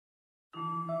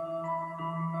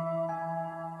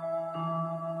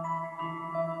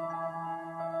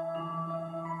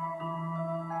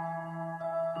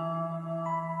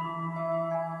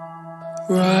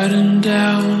riding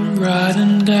down,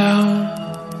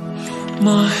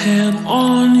 my hand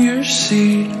on your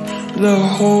seat the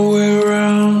whole way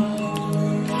around.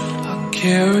 I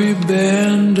carry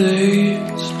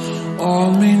band-aids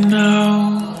on me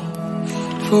now,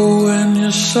 for when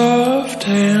your soft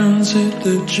hands hit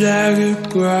the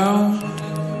jagged ground.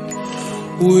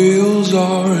 Wheels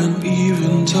aren't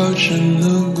even touching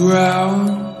the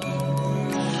ground.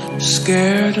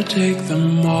 Scared to take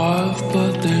them off,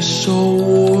 but they're so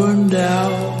worn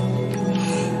down.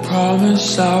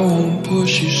 Promise I won't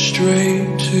push you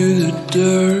straight to the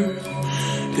dirt.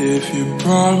 If you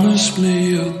promise me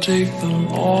you'll take them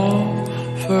off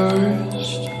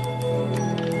first.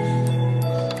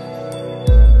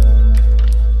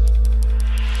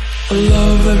 I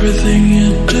love everything you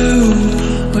do.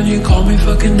 When you call me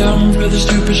fucking dumb for the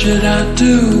stupid shit I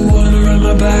do. Wanna run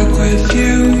my back with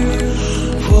you,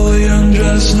 fully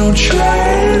undressed, no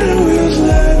training wheels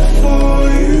left for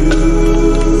you.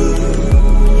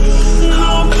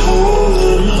 I'll pull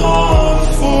them hard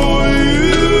for you.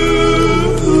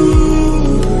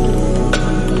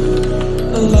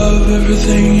 I love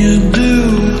everything you do.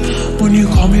 When you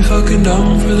call me fucking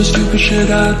dumb for the stupid shit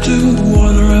I do.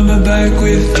 Wanna run my back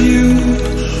with you,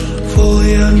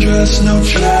 fully undressed, no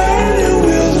training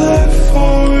wheels left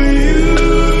for you.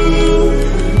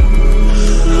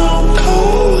 I'll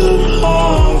pull them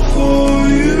hard for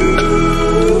you.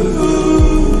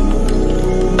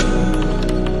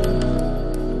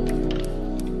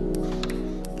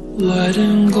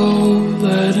 Letting go,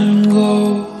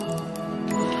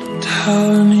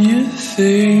 telling you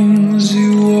things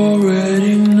you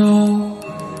already know.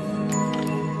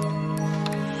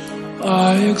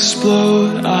 I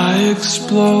explode,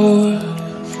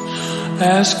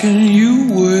 asking you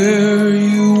where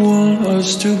you want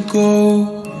us to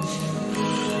go.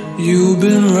 You've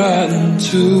been riding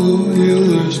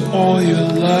two-wheelers all your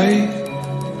life.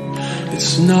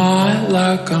 It's not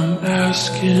like I'm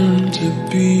asking to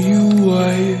be your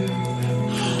wife.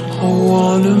 I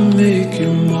wanna make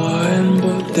you mine,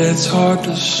 but that's hard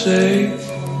to say.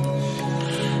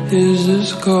 Is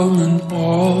this coming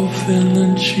off in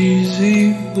a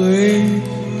cheesy way?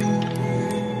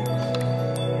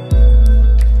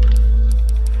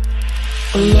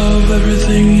 I love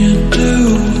everything you do.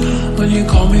 When you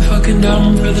call me fucking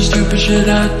dumb for the stupid shit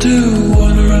I do.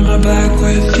 Wanna run my back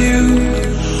with you,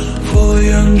 fully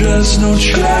undressed, no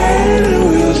training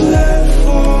wheels left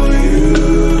for you.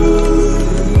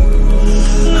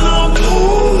 I'll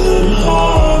pull them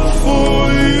hard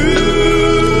for you.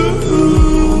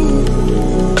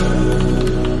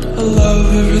 I love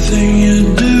everything you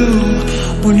do.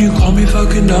 When you call me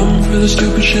fucking dumb for the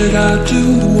stupid shit I do.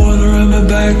 Wanna run my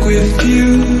back with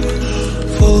you,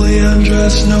 fully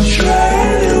undressed, no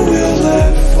training wheels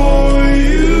left for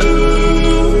you.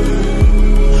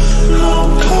 I'll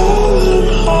pull them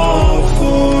hard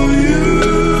for you.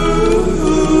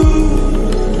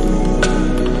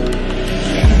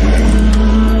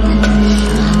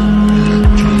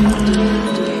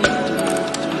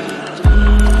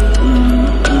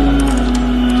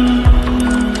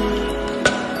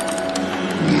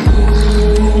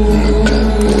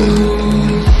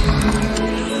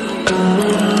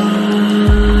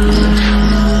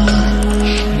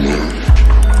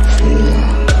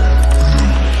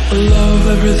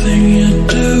 Everything you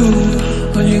do.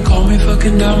 When you call me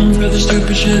fucking dumb for the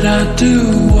stupid shit I do.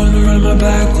 Wanna run my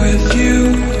back with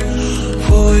you,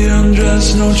 fully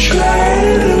undressed, no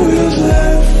training wheels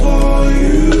left for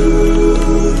you.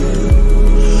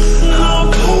 I'll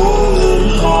pull them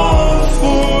hard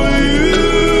for you.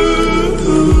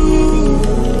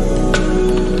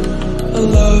 I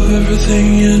love everything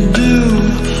you do.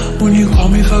 When you call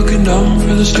me fucking dumb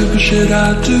for the stupid shit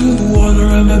I do. Wanna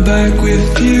run my back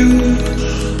with you,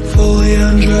 fully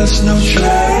undressed, no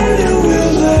training wheels.